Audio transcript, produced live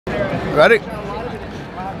Ready?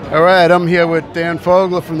 All right, I'm here with Dan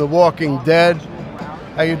Fogler from The Walking Dead.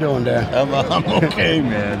 How you doing, Dan? I'm okay,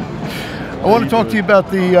 man. I want to talk to you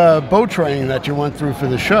about the bow training that you went through for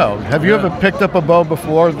the show. Have you ever picked up a bow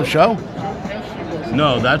before the show?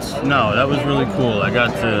 No, that was really cool. I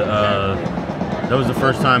got to. That was the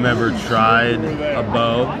first time I ever tried a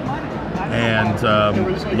bow, and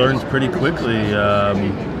learned pretty quickly.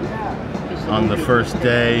 On the first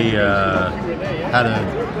day, had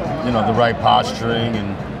the right posturing,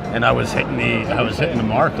 and I was hitting the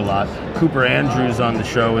mark a lot. Cooper Andrews on the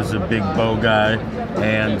show is a big bow guy,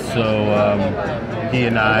 and so he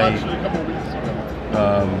and I,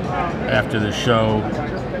 after the show,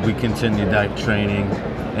 we continued that training,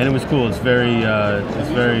 and it was cool. It's very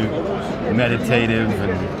meditative,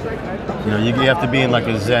 and you have to be in like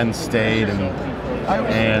a Zen state,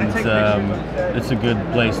 and it's a good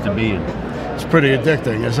place to be in. It's pretty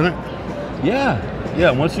addicting, isn't it?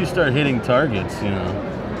 Yeah. Once you start hitting targets,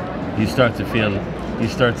 you start to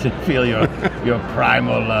feel your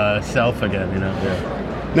primal self again.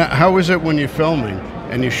 Yeah. Now, how is it when you're filming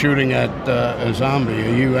and you're shooting at a zombie?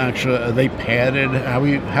 Are they padded?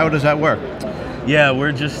 How does that work? Yeah,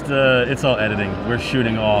 we're just it's all editing. We're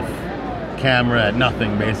shooting off camera at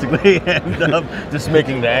nothing basically, and just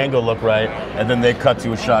making the angle look right, and then they cut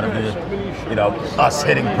to a shot of us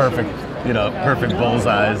hitting perfect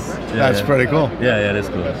bullseyes. That's pretty cool. Yeah, it is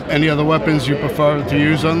cool. Any other weapons you prefer to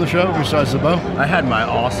use on the show besides the bow? I had my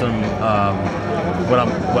awesome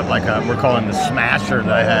we're calling the smasher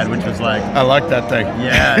that I had, which was like, I like that thing.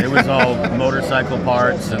 Yeah, it was all motorcycle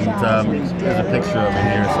parts, and there's a picture of it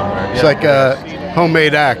here somewhere. It's like a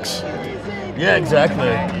homemade axe. Yeah, exactly.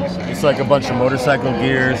 It's like a bunch of motorcycle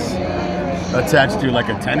gears attached to like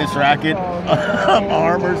a tennis racket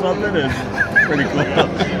arm or something. It's pretty cool.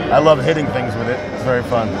 I love hitting things with it. It's very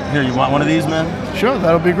fun. Here, you want one of these, man? Sure,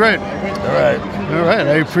 that'll be great. All right.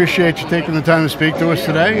 I appreciate you taking the time to speak to us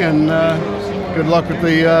today, and good luck with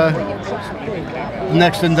the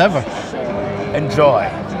next endeavor. Enjoy.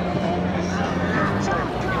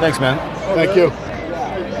 Thanks, man. Thank you.